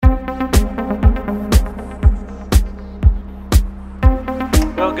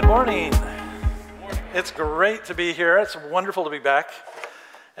morning. It's great to be here. It's wonderful to be back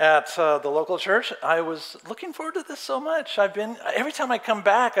at the local church. I was looking forward to this so much. Every time I come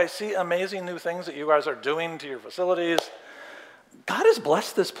back, I see amazing new things that you guys are doing to your facilities. God has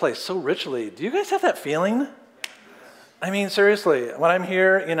blessed this place so richly. Do you guys have that feeling? I mean, seriously, when I'm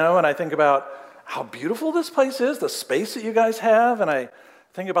here, and I think about how beautiful this place is, the space that you guys have, and I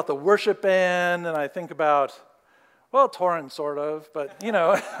think about the worship band, and I think about, well, Torrin, sort of, but,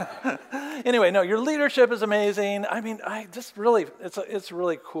 Anyway, no, your leadership is amazing. I mean, it's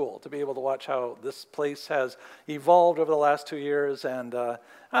really cool to be able to watch how this place has evolved over the last 2 years, and I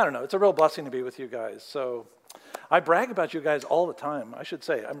don't know, it's a real blessing to be with you guys. So I brag about you guys all the time, I should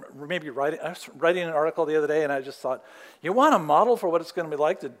say. I was writing an article the other day, and I just thought, you want a model for what it's going to be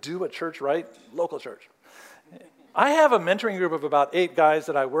like to do a church right? Local church. I have a mentoring group of about 8 guys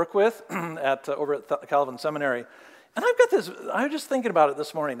that I work with over at Calvin Seminary. And I was just thinking about it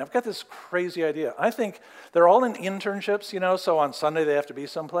this morning. I've got this crazy idea. I think they're all in internships, so on Sunday they have to be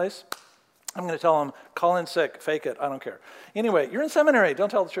someplace. I'm going to tell them, call in sick, fake it, I don't care. Anyway, you're in seminary, don't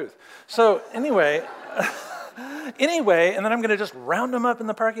tell the truth. So anyway, and then I'm going to just round them up in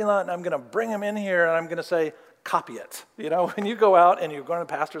the parking lot, and I'm going to bring them in here, and I'm going to say, copy it. When you go out and you're going to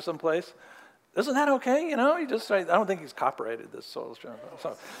pastor someplace, isn't that okay? I don't think he's copyrighted this. So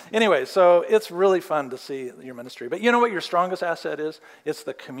anyway, so it's really fun to see your ministry. But you know what your strongest asset is? It's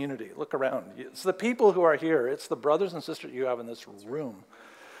the community. Look around. It's the people who are here. It's the brothers and sisters you have in this room.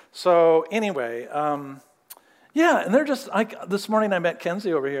 So anyway, and they're just, this morning I met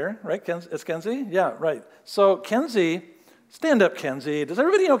Kenzie over here, right? It's Kenzie? Yeah, right. So Kenzie, stand up, Kenzie. Does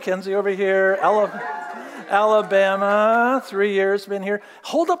everybody know Kenzie over here? Alabama, 3 years been here.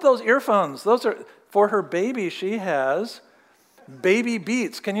 Hold up those earphones. Those are for her baby. She has baby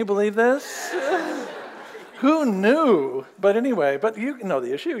Beats. Can you believe this? Who knew? But anyway, but you know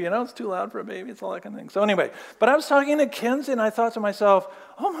the issue, it's too loud for a baby. It's all that kind of thing. So anyway, but I was talking to Kenzie and I thought to myself,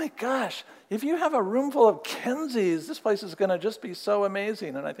 oh my gosh, if you have a room full of Kenzies, this place is going to just be so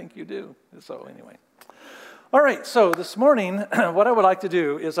amazing. And I think you do. So anyway. All right, so this morning, what I would like to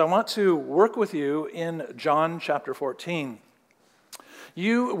do is I want to work with you in John chapter 14.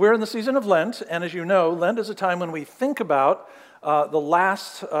 We're in the season of Lent, and as you know, Lent is a time when we think about the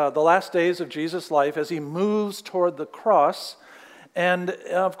last days of Jesus' life as he moves toward the cross. And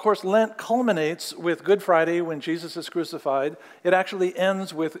of course, Lent culminates with Good Friday when Jesus is crucified. It actually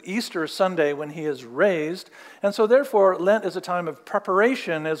ends with Easter Sunday when he is raised. And so therefore, Lent is a time of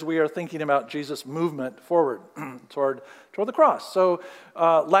preparation as we are thinking about Jesus' movement forward toward the cross. So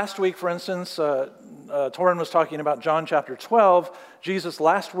last week, for instance, Torrin was talking about John chapter 12, Jesus'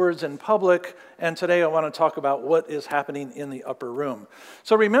 last words in public, and today I want to talk about what is happening in the upper room.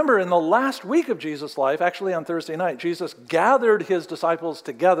 So remember, in the last week of Jesus' life, actually on Thursday night, Jesus gathered his disciples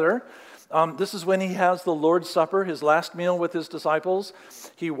together. This is when he has the Lord's Supper, his last meal with his disciples.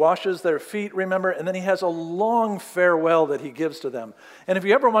 He washes their feet, remember, and then he has a long farewell that he gives to them. And if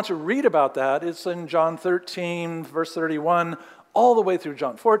you ever want to read about that, it's in John 13, verse 31, all the way through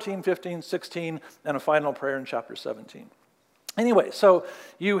John 14, 15, 16, and a final prayer in chapter 17. Anyway, so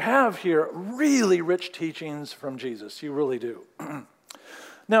you have here really rich teachings from Jesus. You really do.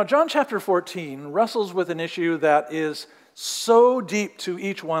 Now, John chapter 14 wrestles with an issue that is so deep to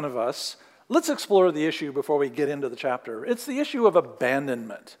each one of us. Let's explore the issue before we get into the chapter. It's the issue of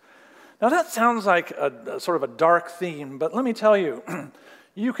abandonment. Now, that sounds like a sort of a dark theme, but let me tell you,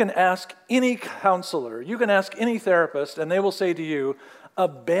 you can ask any counselor, you can ask any therapist, and they will say to you,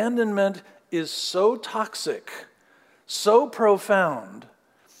 abandonment is so toxic, so profound,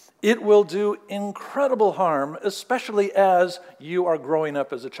 it will do incredible harm, especially as you are growing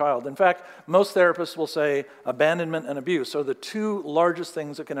up as a child. In fact, most therapists will say abandonment and abuse are the 2 largest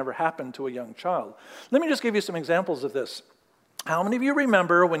things that can ever happen to a young child. Let me just give you some examples of this. How many of you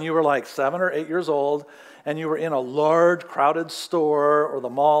remember when you were like 7 or 8 years old and you were in a large crowded store or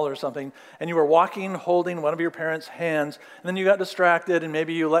the mall or something and you were walking holding one of your parents' hands and then you got distracted and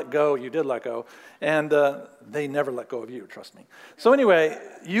maybe you let go, you did let go, and they never let go of you, trust me. So anyway,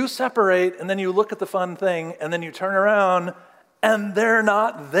 you separate and then you look at the fun thing and then you turn around and they're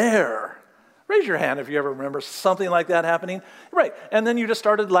not there. Raise your hand if you ever remember something like that happening. Right, and then you just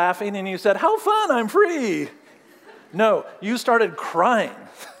started laughing and you said, how fun, I'm free. No, you started crying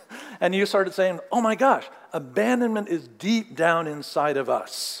and you started saying, oh my gosh, abandonment is deep down inside of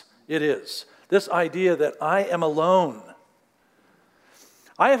us. It is. This idea that I am alone.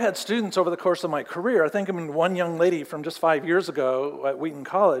 I have had students over the course of my career. I think one young lady from just 5 years ago at Wheaton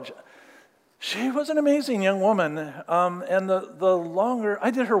College. She was an amazing young woman. And the longer, I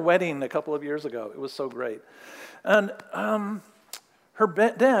did her wedding a couple of years ago. It was so great. And Her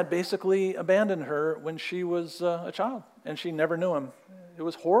dad basically abandoned her when she was a child, and she never knew him. It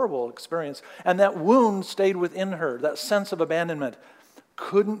was a horrible experience. And that wound stayed within her, that sense of abandonment.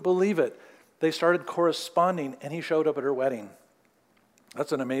 Couldn't believe it. They started corresponding, and he showed up at her wedding.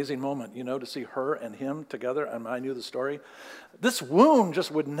 That's an amazing moment, to see her and him together. And I knew the story. This wound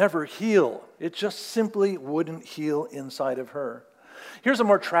just would never heal. It just simply wouldn't heal inside of her. Here's a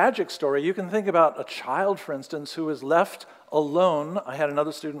more tragic story. You can think about a child, for instance, who is left alone. I had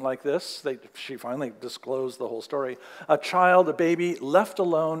another student like this. She finally disclosed the whole story. A child, a baby, left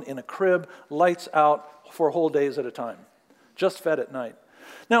alone in a crib, lights out for whole days at a time, just fed at night.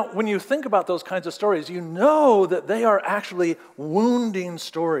 Now, when you think about those kinds of stories, you know that they are actually wounding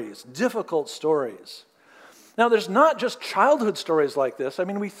stories, difficult stories. Now, there's not just childhood stories like this. I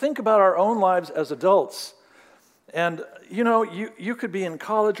mean, we think about our own lives as adults. And, you could be in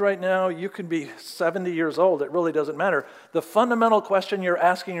college right now. You could be 70 years old. It really doesn't matter. The fundamental question you're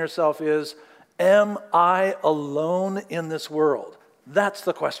asking yourself is, am I alone in this world? That's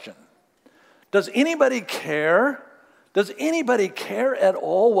the question. Does anybody care? Does anybody care at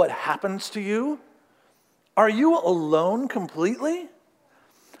all what happens to you? Are you alone completely?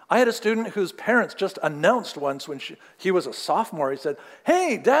 I had a student whose parents just announced once when he was a sophomore, he said,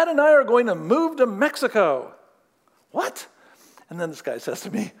 "Hey, Dad and I are going to move to Mexico." What? And then this guy says to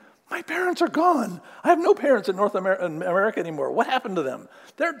me, "My parents are gone. I have no parents in North America anymore. What happened to them?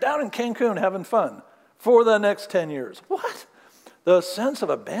 They're down in Cancun having fun for the next 10 years. What? The sense of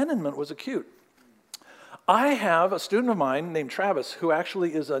abandonment was acute. I have a student of mine named Travis who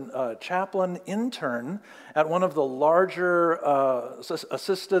actually is a chaplain intern at one of the larger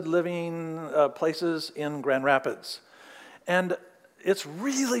assisted living places in Grand Rapids. And it's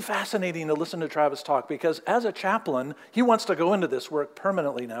really fascinating to listen to Travis talk because as a chaplain, he wants to go into this work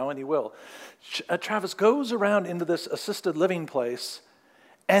permanently now, and he will. Travis goes around into this assisted living place,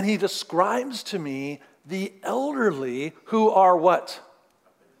 and he describes to me the elderly who are what?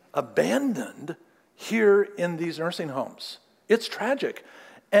 Abandoned here in these nursing homes. It's tragic.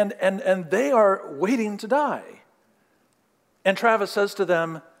 And they are waiting to die. And Travis says to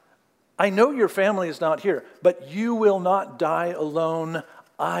them, "I know your family is not here, but you will not die alone.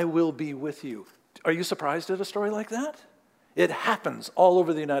 I will be with you." Are you surprised at a story like that? It happens all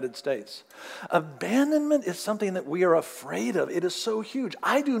over the United States. Abandonment is something that we are afraid of. It is so huge.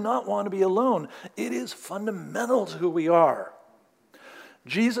 I do not want to be alone. It is fundamental to who we are.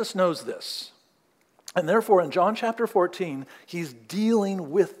 Jesus knows this. And therefore, in John chapter 14, he's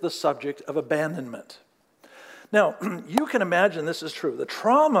dealing with the subject of abandonment. Now, you can imagine this is true. The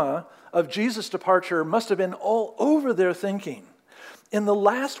trauma of Jesus' departure must have been all over their thinking. In the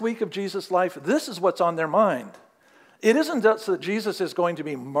last week of Jesus' life, this is what's on their mind. It isn't just that Jesus is going to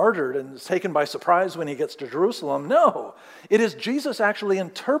be murdered and taken by surprise when he gets to Jerusalem. No, it is Jesus actually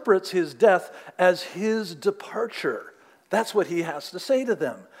interprets his death as his departure. That's what he has to say to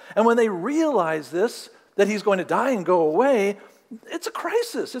them. And when they realize this, that he's going to die and go away, it's a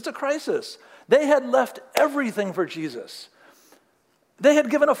crisis. It's a crisis. They had left everything for Jesus. They had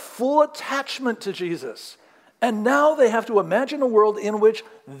given a full attachment to Jesus. And now they have to imagine a world in which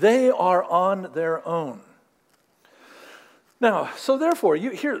they are on their own. Now, so therefore,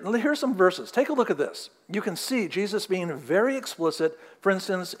 here's some verses. Take a look at this. You can see Jesus being very explicit, for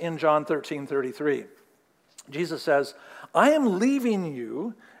instance, in John 13:33. Jesus says, "I am leaving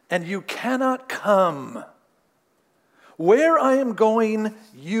you, and you cannot come. Where I am going,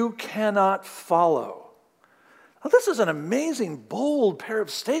 you cannot follow." Now, this is an amazing, bold pair of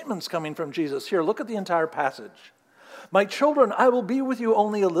statements coming from Jesus. Here, look at the entire passage. "My children, I will be with you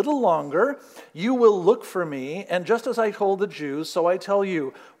only a little longer. You will look for me, and just as I told the Jews, so I tell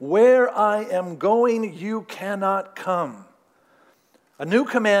you, where I am going, you cannot come. A new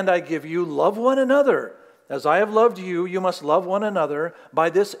command I give you, love one another. As I have loved you, you must love one another. By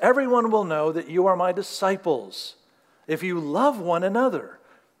this everyone will know that you are my disciples, if you love one another."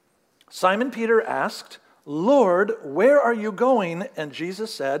 Simon Peter asked, "Lord, where are you going?" And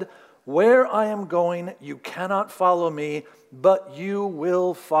Jesus said, "Where I am going, you cannot follow me, but you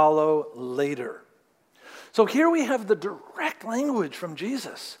will follow later." So here we have the direct language from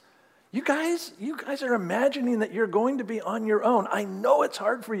Jesus. You guys are imagining that you're going to be on your own. I know it's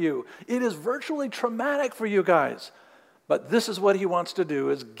hard for you. It is virtually traumatic for you guys. But this is what he wants to do,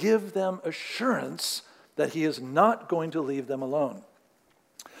 is give them assurance that he is not going to leave them alone.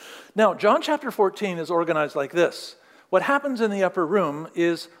 Now, John chapter 14 is organized like this. What happens in the upper room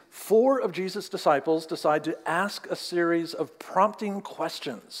is 4 of Jesus' disciples decide to ask a series of prompting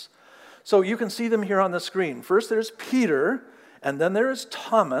questions. So you can see them here on the screen. First, there's Peter, and then there is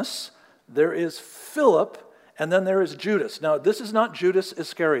Thomas, there is Philip, And then there is Judas. Now, this is not Judas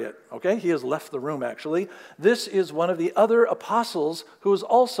Iscariot, okay? He has left the room, actually. This is one of the other apostles who is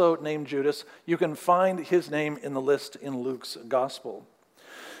also named Judas. You can find his name in the list in Luke's gospel.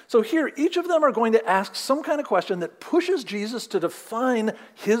 So here, each of them are going to ask some kind of question that pushes Jesus to define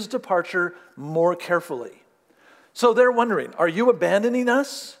his departure more carefully. So they're wondering, are you abandoning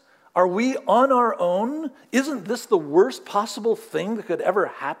us? Are we on our own? Isn't this the worst possible thing that could ever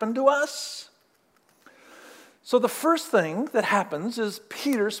happen to us? So the first thing that happens is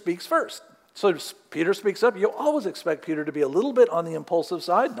Peter speaks first. So Peter speaks up. You always expect Peter to be a little bit on the impulsive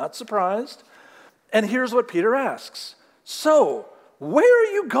side, not surprised. And here's what Peter asks. So, where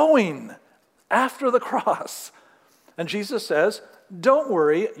are you going after the cross? And Jesus says, don't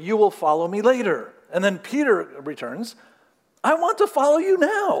worry, you will follow me later. And then Peter returns, I want to follow you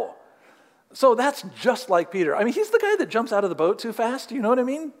now. So that's just like Peter. I mean, he's the guy that jumps out of the boat too fast. You know what I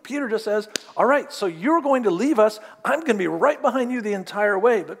mean? Peter just says, all right, so you're going to leave us. I'm going to be right behind you the entire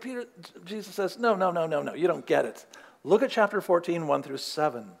way. But Jesus says, no, you don't get it. Look at chapter 14, 1 through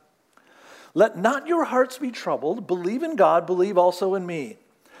 7. Let not your hearts be troubled. Believe in God, believe also in me.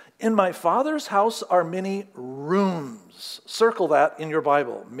 In my Father's house are many rooms. Circle that in your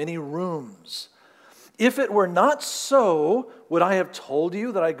Bible, many rooms. If it were not so, would I have told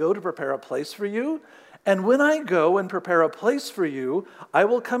you that I go to prepare a place for you? And when I go and prepare a place for you, I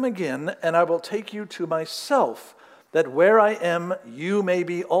will come again, and I will take you to myself, that where I am, you may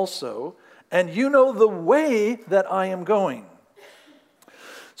be also, and you know the way that I am going.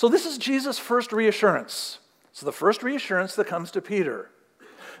 So this is Jesus' first reassurance. So the first reassurance that comes to Peter.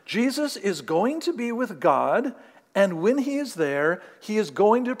 Jesus is going to be with God, and when he is there, he is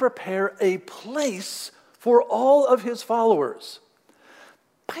going to prepare a place for all of his followers.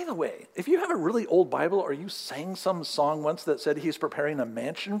 By the way, if you have a really old Bible or you sang some song once that said he's preparing a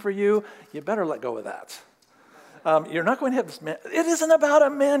mansion for you, you better let go of that. You're not going to have this it isn't about a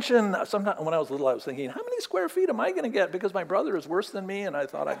mansion. Sometimes when I was little, I was thinking, how many square feet am I going to get? Because my brother is worse than me, and I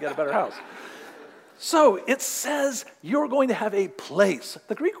thought I'd get a better house. So it says you're going to have a place.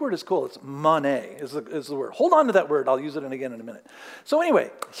 The Greek word is cool. It's mane is the word. Hold on to that word. I'll use it again in a minute. So anyway,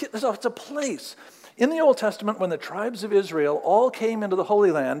 it's a place. In the Old Testament, when the tribes of Israel all came into the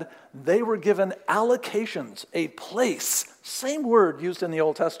Holy Land, they were given allocations, a place. Same word used in the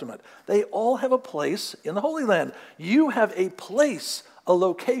Old Testament. They all have a place in the Holy Land. You have a place, a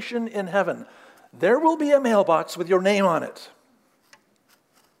location in heaven. There will be a mailbox with your name on it.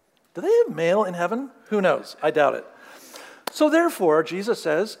 Do they have mail in heaven? Who knows? I doubt it. So therefore, Jesus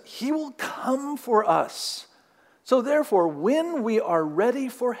says, he will come for us. So therefore, when we are ready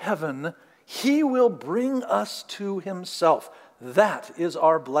for heaven, he will bring us to himself. That is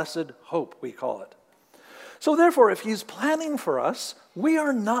our blessed hope, we call it. So therefore, if he's planning for us, we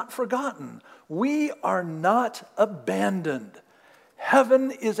are not forgotten. We are not abandoned.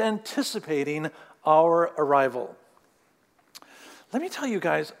 Heaven is anticipating our arrival. Let me tell you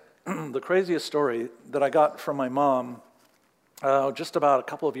guys the craziest story that I got from my mom just about a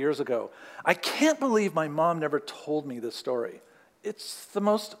couple of years ago. I can't believe my mom never told me this story. It's the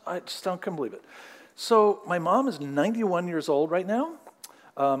most, I just can't believe it. So my mom is 91 years old right now.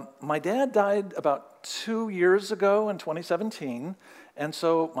 My dad died about 2 years ago in 2017. And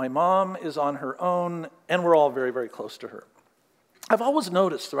so my mom is on her own, and we're all very, very close to her. I've always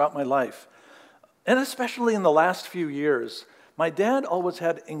noticed throughout my life, and especially in the last few years, my dad always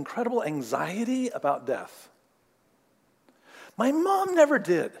had incredible anxiety about death. My mom never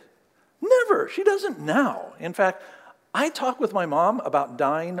did. Never. She doesn't now. In fact, I talk with my mom about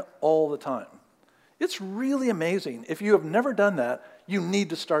dying all the time. It's really amazing. If you have never done that, you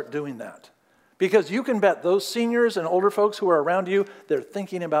need to start doing that. Because you can bet those seniors and older folks who are around you, they're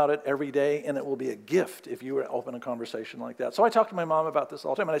thinking about it every day, and it will be a gift if you open a conversation like that. So I talk to my mom about this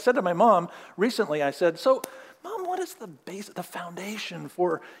all the time. And I said to my mom recently, I said, so, Mom, what is the base, the foundation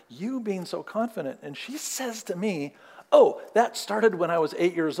for you being so confident? And she says to me, oh, that started when I was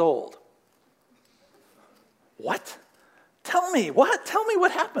 8 years old. What? Tell me, what? Tell me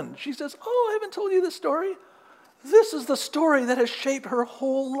what happened. She says, oh, I haven't told you this story. This is the story that has shaped her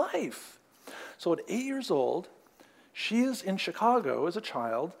whole life. So at 8 years old, she is in Chicago as a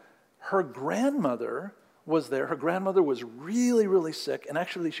child. Her grandmother was there. Her grandmother was really, really sick, and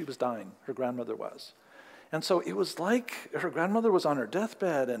actually she was dying. Her grandmother was. And so it was like her grandmother was on her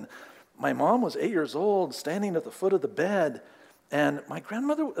deathbed, and my mom was 8 years old, standing at the foot of the bed, and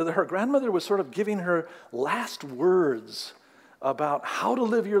her grandmother was sort of giving her last words about how to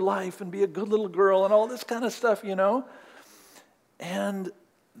live your life and be a good little girl and all this kind of stuff, you know. And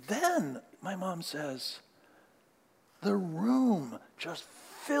then my mom says, the room just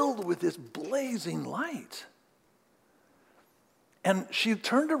filled with this blazing light. And she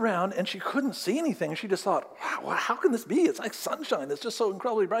turned around and she couldn't see anything. She just thought, wow, how can this be? It's like sunshine. It's just so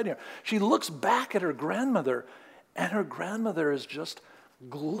incredibly bright here. She looks back at her grandmother, and her grandmother is just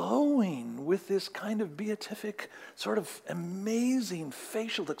glowing with this kind of beatific, sort of amazing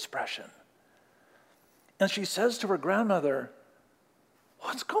facial expression. And she says to her grandmother,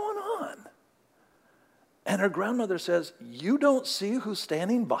 what's going on? And her grandmother says, you don't see who's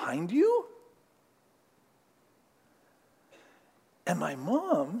standing behind you? And my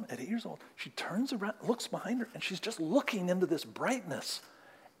mom, at 8 years old, she turns around, looks behind her, and she's just looking into this brightness.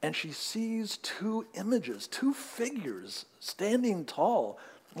 And she sees two images, two figures standing tall,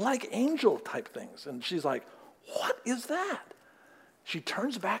 like angel type things. And she's like, what is that? She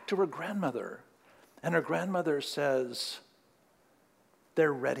turns back to her grandmother, and her grandmother says,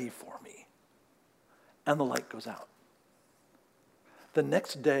 they're ready for me. And the light goes out. The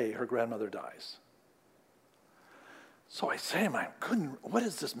next day, her grandmother dies. So I say, my goodness, what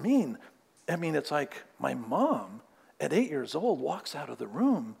does this mean? I mean, it's like my mom at 8 years old walks out of the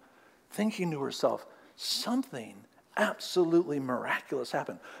room thinking to herself, something absolutely miraculous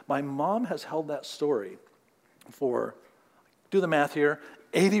happened. My mom has held that story for, do the math here,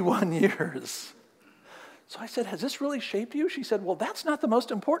 81 years. So I said, has this really shaped you? She said, well, that's not the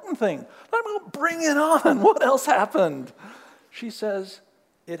most important thing. I'm going to bring it on. What else happened? She says,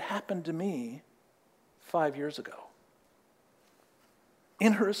 it happened to me 5 years ago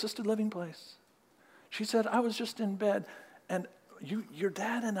in her assisted living place. She said, I was just in bed, and your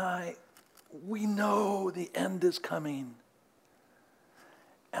dad and I, we know the end is coming.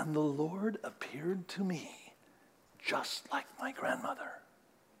 And the Lord appeared to me just like my grandmother.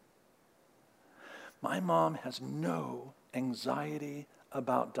 My mom has no anxiety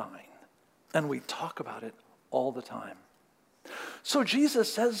about dying, and we talk about it all the time. So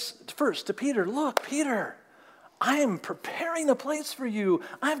Jesus says first to Peter, look, Peter, I am preparing a place for you.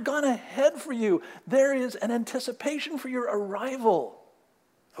 I've gone ahead for you. There is an anticipation for your arrival.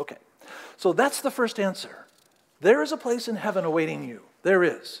 Okay, so that's the first answer. There is a place in heaven awaiting you. There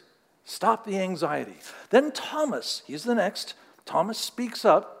is. Stop the anxiety. Then Thomas, he's the next. Thomas speaks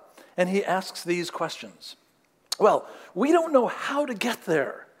up and he asks these questions. Well, we don't know how to get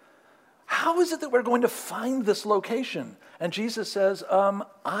there. How is it that we're going to find this location? And Jesus says,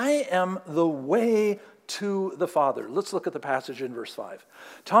 I am the way to the Father. Let's look at the passage in verse 5.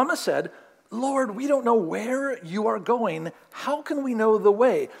 Thomas said, Lord, we don't know where you are going. How can we know the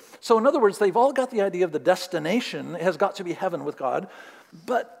way? So in other words, they've all got the idea of the destination. It has got to be heaven with God.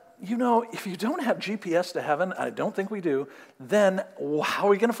 But, you know, if you don't have GPS to heaven, I don't think we do, then how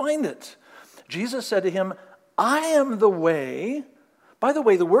are we going to find it? Jesus said to him, I am the way. By the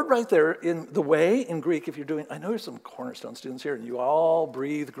way, the word right there, in the way in Greek, if you're doing, I know there's some Cornerstone students here, and you all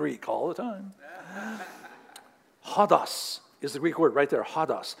breathe Greek all the time. Hodos is the Greek word right there,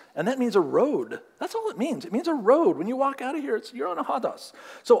 hodos. And that means a road. That's all it means. It means a road. When you walk out of here, you're on a hodos.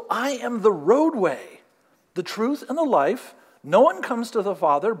 So I am the roadway, the truth and the life. No one comes to the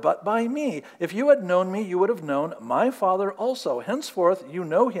Father but by me. If you had known me, you would have known my Father also. Henceforth, you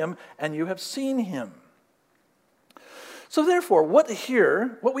know him and you have seen him. So therefore, what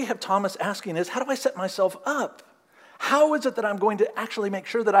we have Thomas asking is, how do I set myself up? How is it that I'm going to actually make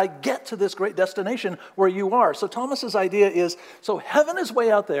sure that I get to this great destination where you are? So Thomas's idea is, so heaven is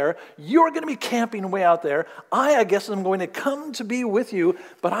way out there. You're going to be camping way out there. I guess I'm going to come to be with you,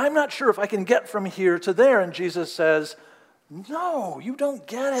 but I'm not sure if I can get from here to there. And Jesus says, no, you don't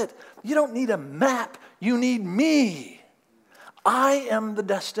get it. You don't need a map. You need me. I am the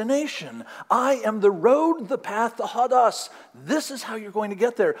destination. I am the road, the path, the hodos. This is how you're going to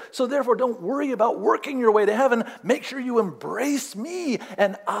get there. So therefore, don't worry about working your way to heaven. Make sure you embrace me,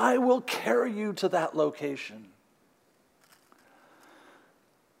 and I will carry you to that location.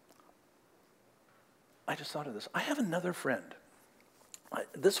 I just thought of this. I have another friend.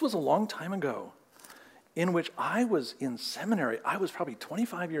 This was a long time ago, in which I was in seminary. I was probably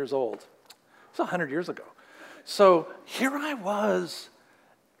 25 years old. It was 100 years ago. So here I was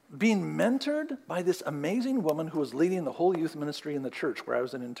being mentored by this amazing woman who was leading the whole youth ministry in the church where I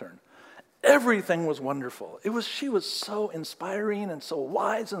was an intern. Everything was wonderful. She was so inspiring and so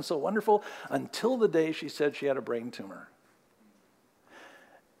wise and so wonderful until the day she said she had a brain tumor.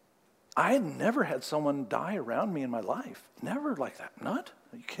 I had never had someone die around me in my life. Never like that. Not?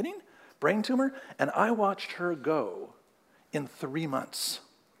 Are you kidding? Brain tumor. And I watched her go in 3 months.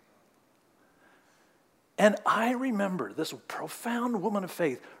 And I remember this profound woman of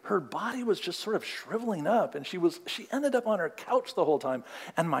faith. Her body was just sort of shriveling up, and she ended up on her couch the whole time.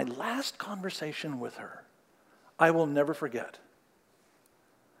 And my last conversation with her, I will never forget.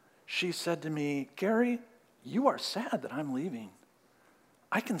 She said to me, Gary, you are sad that I'm leaving.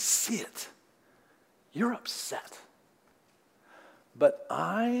 I can see it. You're upset. But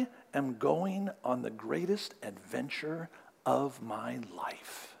I am going on the greatest adventure of my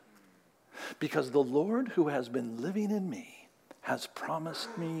life. Because the Lord who has been living in me has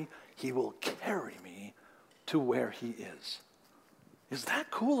promised me he will carry me to where he is. Is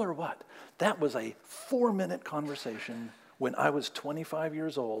that cool or what? That was a 4-minute conversation when I was 25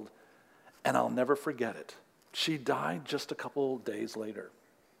 years old, and I'll never forget it. She died just a couple days later.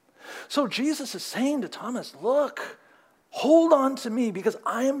 So Jesus is saying to Thomas, look, hold on to me because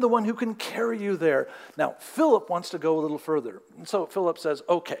I am the one who can carry you there. Now, Philip wants to go a little further. And so Philip says,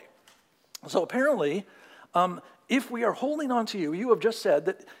 okay. So apparently, if we are holding on to you, you have just said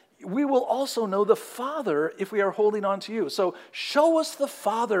that we will also know the Father if we are holding on to you. So show us the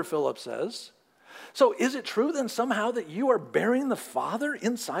Father, Philip says. So is it true then somehow that you are bearing the Father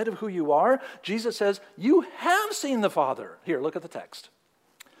inside of who you are? Jesus says, you have seen the Father. Here, look at the text.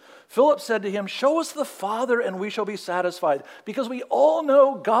 Philip said to him, show us the Father and we shall be satisfied, because we all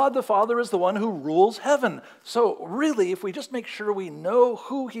know God the Father is the one who rules heaven. So really, if we just make sure we know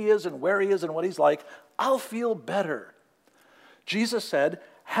who he is and where he is and what he's like, I'll feel better. Jesus said,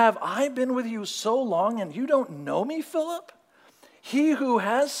 have I been with you so long and you don't know me, Philip? He who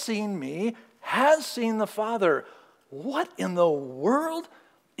has seen me has seen the Father. What in the world?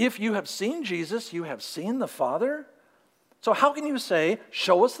 If you have seen Jesus, you have seen the Father? So how can you say,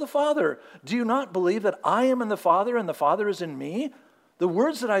 show us the Father? Do you not believe that I am in the Father and the Father is in me? The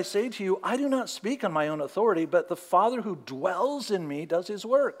words that I say to you, I do not speak on my own authority, but the Father who dwells in me does his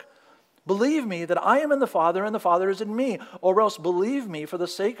work. Believe me that I am in the Father and the Father is in me, or else believe me for the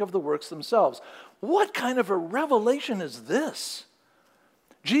sake of the works themselves. What kind of a revelation is this?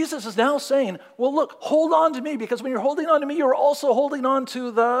 Jesus is now saying, well, look, hold on to me, because when you're holding on to me, you're also holding on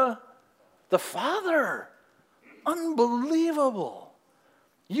to the Father. Unbelievable.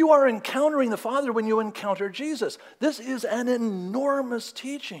 You are encountering the Father when you encounter Jesus. This is an enormous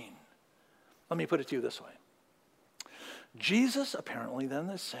teaching. Let me put it to you this way. Jesus apparently then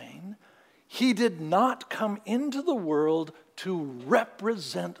is saying he did not come into the world to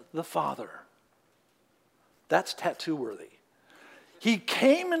represent the Father. That's tattoo worthy. He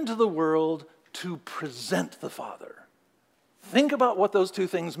came into the world to present the Father. Think about what those two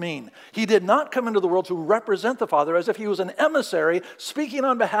things mean. He did not come into the world to represent the Father as if he was an emissary speaking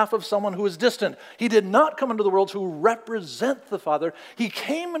on behalf of someone who is distant. He did not come into the world to represent the Father. He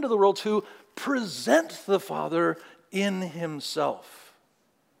came into the world to present the Father in himself.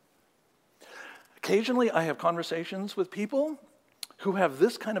 Occasionally, I have conversations with people who have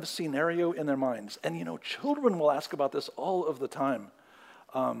this kind of scenario in their minds. And you know, children will ask about this all of the time.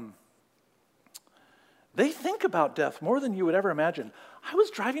 They think about death more than you would ever imagine. I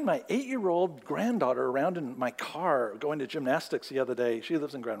was driving my 8-year-old granddaughter around in my car going to gymnastics the other day. She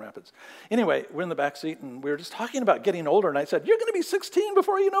lives in Grand Rapids. Anyway, we're in the back seat and we were just talking about getting older. And I said, you're going to be 16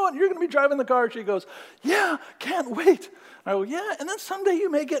 before you know it. And you're going to be driving the car. She goes, yeah, can't wait. I go, yeah, and then someday you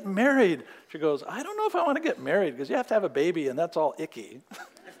may get married. She goes, I don't know if I want to get married because you have to have a baby and that's all icky.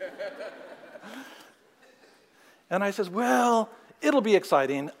 And I says, well, it'll be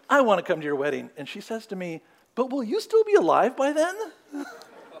exciting. I want to come to your wedding. And she says to me, but will you still be alive by then?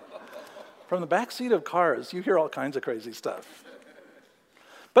 From the back seat of cars, you hear all kinds of crazy stuff.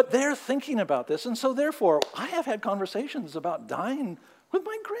 But they're thinking about this, and so therefore, I have had conversations about dying with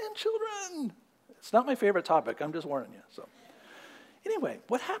my grandchildren. It's not my favorite topic, I'm just warning you. So, anyway,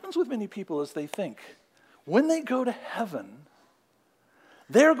 what happens with many people is they think, when they go to heaven,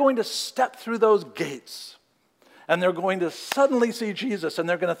 they're going to step through those gates, and they're going to suddenly see Jesus, and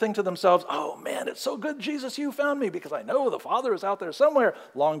they're going to think to themselves, oh man, it's so good, Jesus, you found me, because I know the Father is out there somewhere.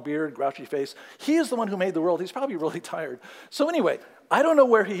 Long beard, grouchy face. He is the one who made the world. He's probably really tired. So anyway, I don't know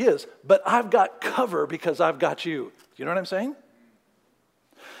where he is, but I've got cover because I've got you. You know what I'm saying?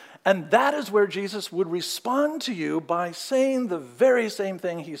 And that is where Jesus would respond to you by saying the very same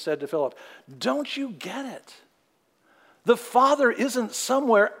thing he said to Philip. Don't you get it? The Father isn't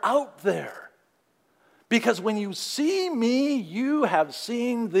somewhere out there. Because when you see me, you have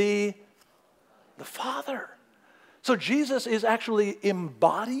seen the Father. So Jesus is actually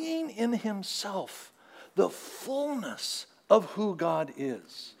embodying in himself the fullness of who God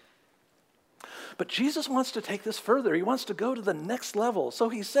is. But Jesus wants to take this further. He wants to go to the next level. So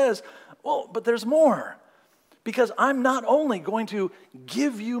he says, well, but there's more. Because I'm not only going to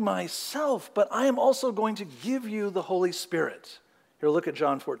give you myself, but I am also going to give you the Holy Spirit. Here, look at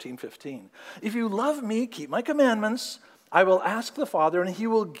John 14:15. If you love me, keep my commandments. I will ask the Father, and he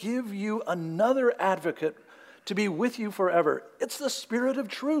will give you another advocate to be with you forever. It's the Spirit of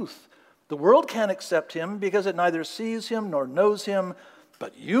truth. The world can't accept him because it neither sees him nor knows him.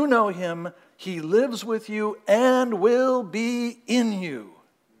 but you know him. He lives with you and will be in you.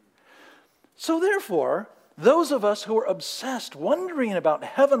 So therefore, those of us who are obsessed, wondering about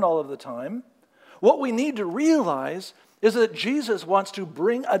heaven all of the time, what we need to realize is that Jesus wants to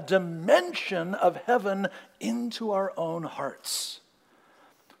bring a dimension of heaven into our own hearts.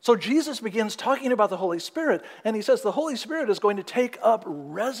 So Jesus begins talking about the Holy Spirit, and he says the Holy Spirit is going to take up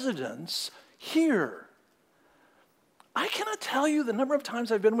residence here. I cannot tell you the number of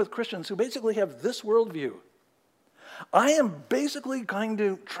times I've been with Christians who basically have this worldview. I am basically trying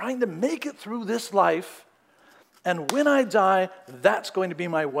to make it through this life, and when I die, that's going to be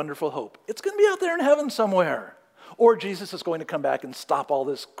my wonderful hope. It's going to be out there in heaven somewhere. Or Jesus is going to come back and stop all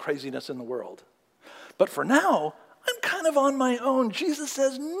this craziness in the world. But for now, I'm kind of on my own. Jesus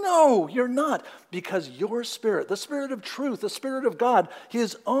says, no, you're not. Because your spirit, the Spirit of truth, the Spirit of God,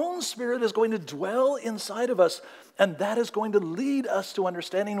 his own Spirit is going to dwell inside of us. And that is going to lead us to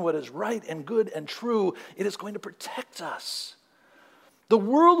understanding what is right and good and true. It is going to protect us. The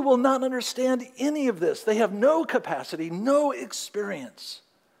world will not understand any of this. They have no capacity, no experience.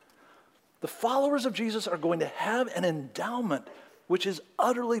 The followers of Jesus are going to have an endowment which is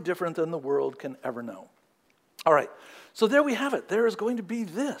utterly different than the world can ever know. All right, so there we have it. There is going to be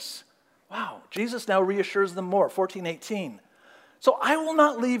this. Wow, Jesus now reassures them more, 14:18. So I will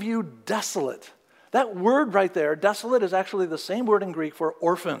not leave you desolate. That word right there, desolate, is actually the same word in Greek for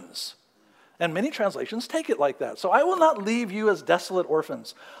orphans. And many translations take it like that. So I will not leave you as desolate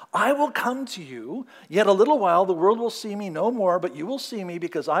orphans. I will come to you, yet a little while the world will see me no more, but you will see me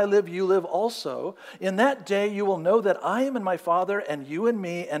because I live, you live also. In that day you will know that I am in my Father, and you in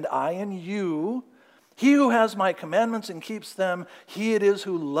me, and I in you. He who has my commandments and keeps them, he it is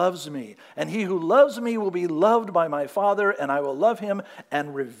who loves me. And he who loves me will be loved by my Father, and I will love him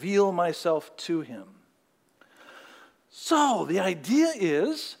and reveal myself to him. So the idea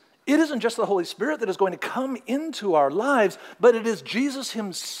is, it isn't just the Holy Spirit that is going to come into our lives, but it is Jesus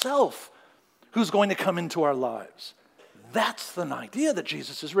himself who's going to come into our lives. That's the idea that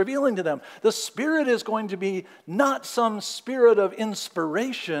Jesus is revealing to them. The Spirit is going to be not some spirit of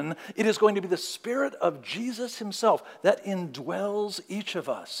inspiration. It is going to be the Spirit of Jesus himself that indwells each of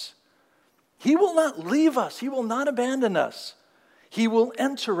us. He will not leave us. He will not abandon us. He will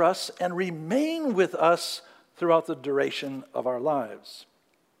enter us and remain with us throughout the duration of our lives.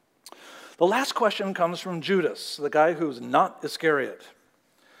 The last question comes from Judas, the guy who's not Iscariot.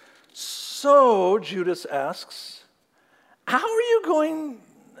 So Judas asks, you're going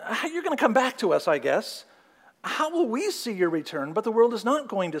to come back to us, I guess. How will we see your return, but the world is not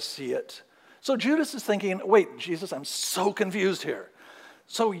going to see it? So Judas is thinking, wait, Jesus, I'm so confused here.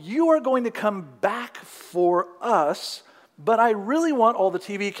 So you are going to come back for us, but I really want all the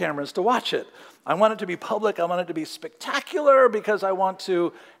TV cameras to watch it. I want it to be public. I want it to be spectacular because I want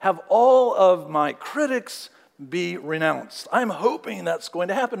to have all of my critics be renounced. I'm hoping that's going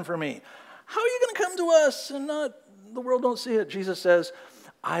to happen for me. How are you going to come to us and not the world don't see it? Jesus says,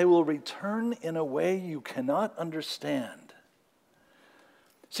 I will return in a way you cannot understand.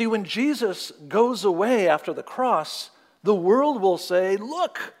 See, when Jesus goes away after the cross, the world will say,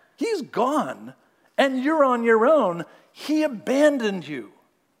 look, he's gone and you're on your own. He abandoned you.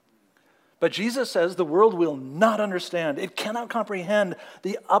 But Jesus says the world will not understand. It cannot comprehend.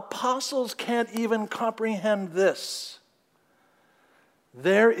 The apostles can't even comprehend this.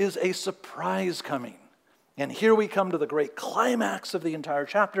 There is a surprise coming. And here we come to the great climax of the entire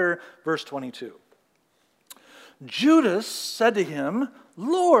chapter, verse 22. Judas said to him,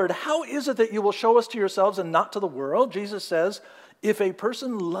 Lord, how is it that you will show us to yourselves and not to the world? Jesus says, if a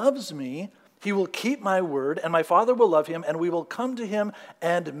person loves me, he will keep my word, and my Father will love him, and we will come to him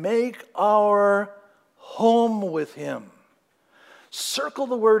and make our home with him. Circle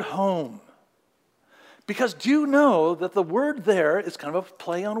the word home. Because do you know that the word there is kind of a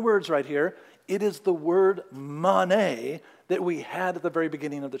play on words right here? It is the word mane that we had at the very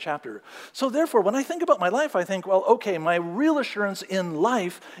beginning of the chapter. So therefore, when I think about my life, I think, well, okay, my real assurance in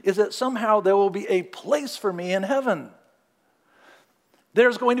life is that somehow there will be a place for me in heaven.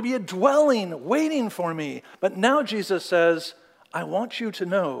 There's going to be a dwelling waiting for me. But now Jesus says, I want you to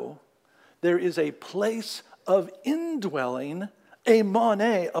know there is a place of indwelling, a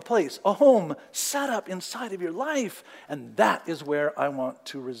mane, a place, a home set up inside of your life. And that is where I want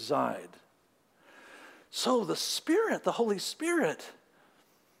to reside. So the Spirit, the Holy Spirit,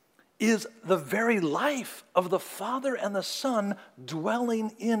 is the very life of the Father and the Son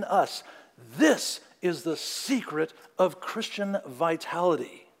dwelling in us. This is the secret of Christian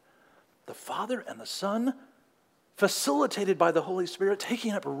vitality. The Father and the Son, facilitated by the Holy Spirit,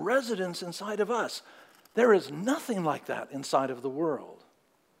 taking up residence inside of us. There is nothing like that inside of the world.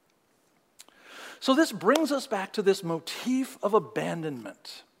 So this brings us back to this motif of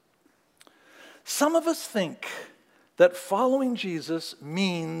abandonment. Some of us think that following Jesus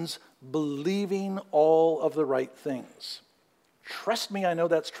means believing all of the right things. Trust me, I know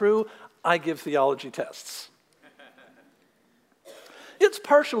that's true. I give theology tests. It's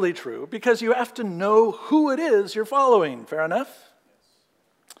partially true because you have to know who it is you're following. Fair enough?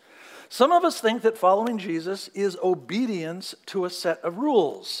 Some of us think that following Jesus is obedience to a set of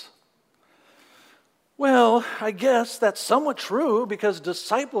rules. Well, I guess that's somewhat true because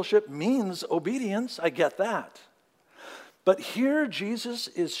discipleship means obedience. I get that. But here Jesus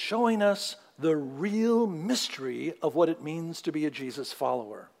is showing us the real mystery of what it means to be a Jesus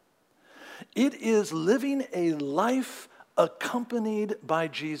follower. It is living a life accompanied by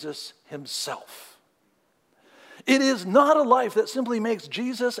Jesus himself. It is not a life that simply makes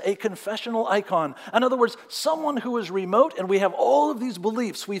Jesus a confessional icon. In other words, someone who is remote and we have all of these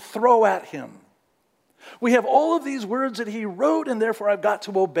beliefs we throw at him. We have all of these words that he wrote and therefore I've got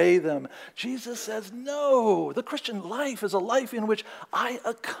to obey them. Jesus says, no, the Christian life is a life in which I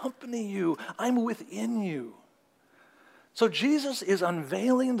accompany you. I'm within you. So Jesus is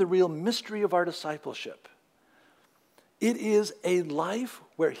unveiling the real mystery of our discipleship. It is a life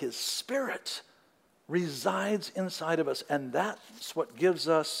where his Spirit resides inside of us, and that's what gives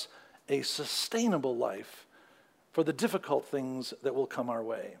us a sustainable life for the difficult things that will come our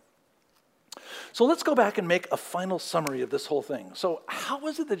way. So let's go back and make a final summary of this whole thing. So how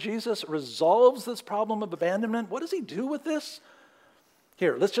is it that Jesus resolves this problem of abandonment? What does he do with this?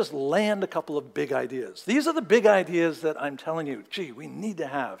 Here, let's just land a couple of big ideas. These are the big ideas that I'm telling you, we need to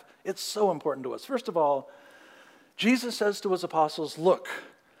have. It's so important to us. First of all, Jesus says to his apostles, look,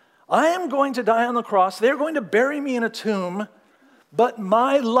 I am going to die on the cross. They're going to bury me in a tomb, but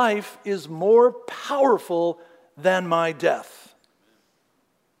my life is more powerful than my death.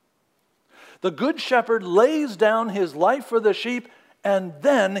 The good shepherd lays down his life for the sheep, and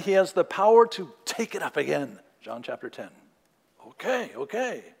then he has the power to take it up again. John chapter 10.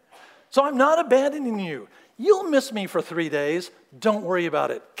 Okay. So I'm not abandoning you. You'll miss me for 3 days. Don't worry about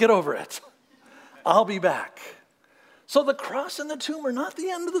it. Get over it. I'll be back. So the cross and the tomb are not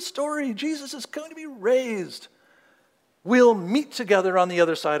the end of the story. Jesus is going to be raised. We'll meet together on the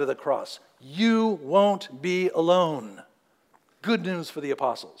other side of the cross. You won't be alone. Good news for the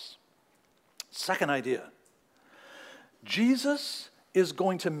apostles. Second idea. Jesus is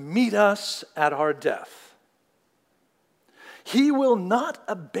going to meet us at our death. He will not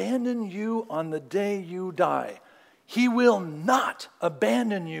abandon you on the day you die. He will not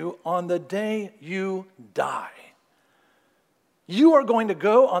abandon you on the day you die. You are going to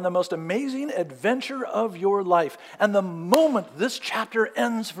go on the most amazing adventure of your life. And the moment this chapter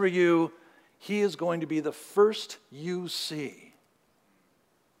ends for you, he is going to be the first you see.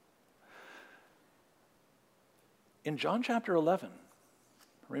 In John chapter 11,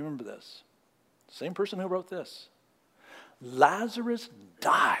 remember this, same person who wrote this, Lazarus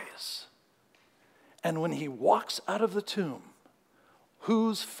dies. And when he walks out of the tomb,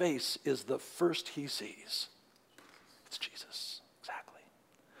 whose face is the first he sees? It's Jesus, exactly.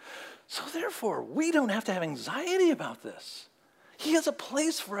 So therefore, we don't have to have anxiety about this. He has a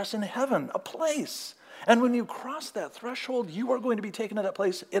place for us in heaven, a place. And when you cross that threshold, you are going to be taken to that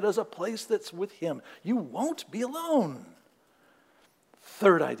place. It is a place that's with him. You won't be alone.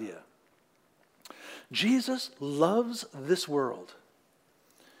 Third idea. Jesus loves this world.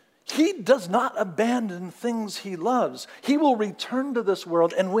 He does not abandon things he loves. He will return to this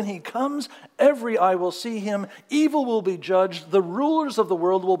world, and when he comes, every eye will see him. Evil will be judged. The rulers of the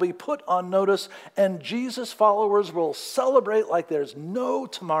world will be put on notice, and Jesus' followers will celebrate like there's no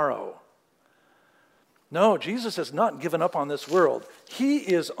tomorrow. No, Jesus has not given up on this world. He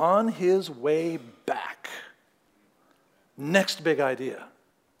is on his way back. Next big idea.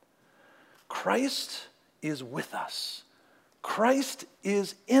 Christ is with us. Christ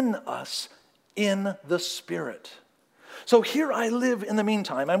is in us in the Spirit. So here I live in the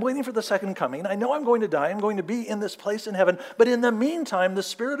meantime. I'm waiting for the second coming. I know I'm going to die. I'm going to be in this place in heaven. But in the meantime, the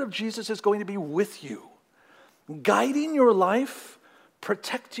Spirit of Jesus is going to be with you, guiding your life,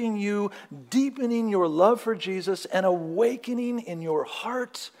 protecting you, deepening your love for Jesus, and awakening in your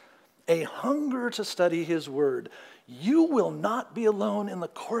heart a hunger to study his word. You will not be alone in the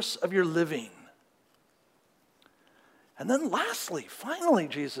course of your living. And then lastly, finally,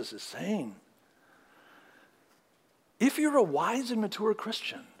 Jesus is saying, if you're a wise and mature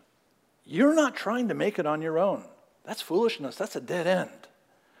Christian, you're not trying to make it on your own. That's foolishness. That's a dead end.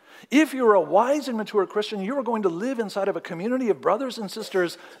 If you're a wise and mature Christian, you are going to live inside of a community of brothers and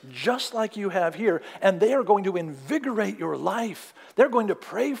sisters just like you have here, and they are going to invigorate your life. They're going to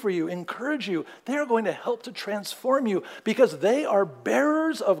pray for you, encourage you. They are going to help to transform you because they are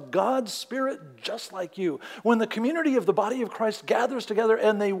bearers of God's Spirit just like you. When the community of the body of Christ gathers together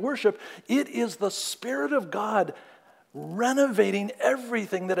and they worship, it is the Spirit of God renovating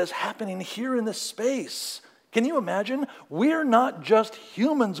everything that is happening here in this space. Can you imagine? We're not just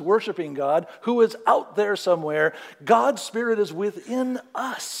humans worshiping God who is out there somewhere. God's Spirit is within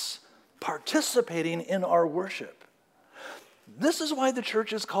us, participating in our worship. This is why the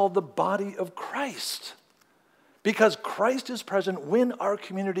church is called the body of Christ, because Christ is present when our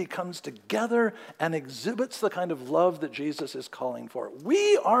community comes together and exhibits the kind of love that Jesus is calling for.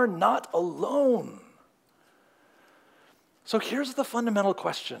 We are not alone. So here's the fundamental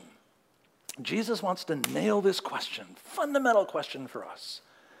question. Jesus wants to nail this question, fundamental question for us.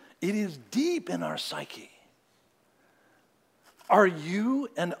 It is deep in our psyche. Are you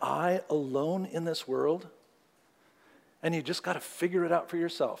and I alone in this world? And you just got to figure it out for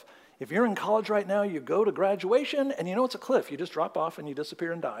yourself. If you're in college right now, you go to graduation, and you know it's a cliff. You just drop off and you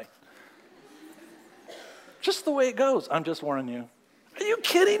disappear and die. Just the way it goes. I'm just warning you. Are you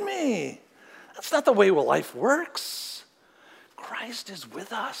kidding me? That's not the way life works. Christ is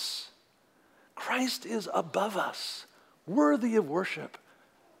with us. Christ is above us, worthy of worship.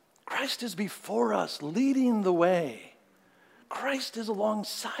 Christ is before us, leading the way. Christ is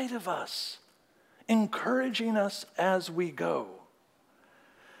alongside of us, encouraging us as we go.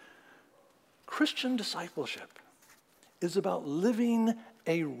 Christian discipleship is about living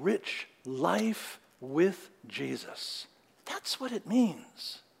a rich life with Jesus. That's what it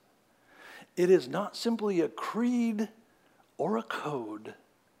means. It is not simply a creed or a code.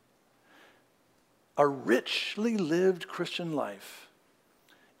 A richly lived Christian life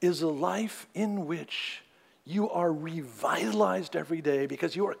is a life in which you are revitalized every day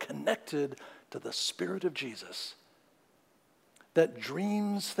because you are connected to the Spirit of Jesus that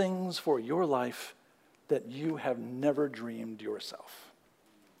dreams things for your life that you have never dreamed yourself.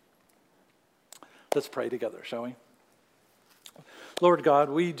 Let's pray together, shall we? Lord God,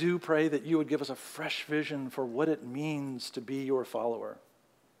 we do pray that you would give us a fresh vision for what it means to be your follower.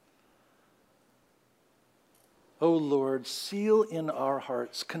 Oh Lord, seal in our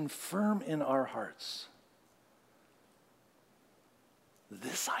hearts, confirm in our hearts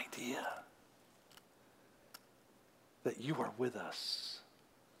this idea that you are with us.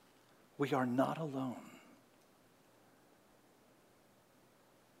 We are not alone.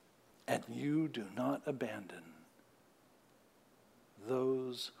 And you do not abandon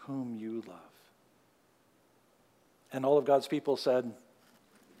those whom you love. And all of God's people said,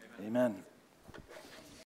 Amen. Amen.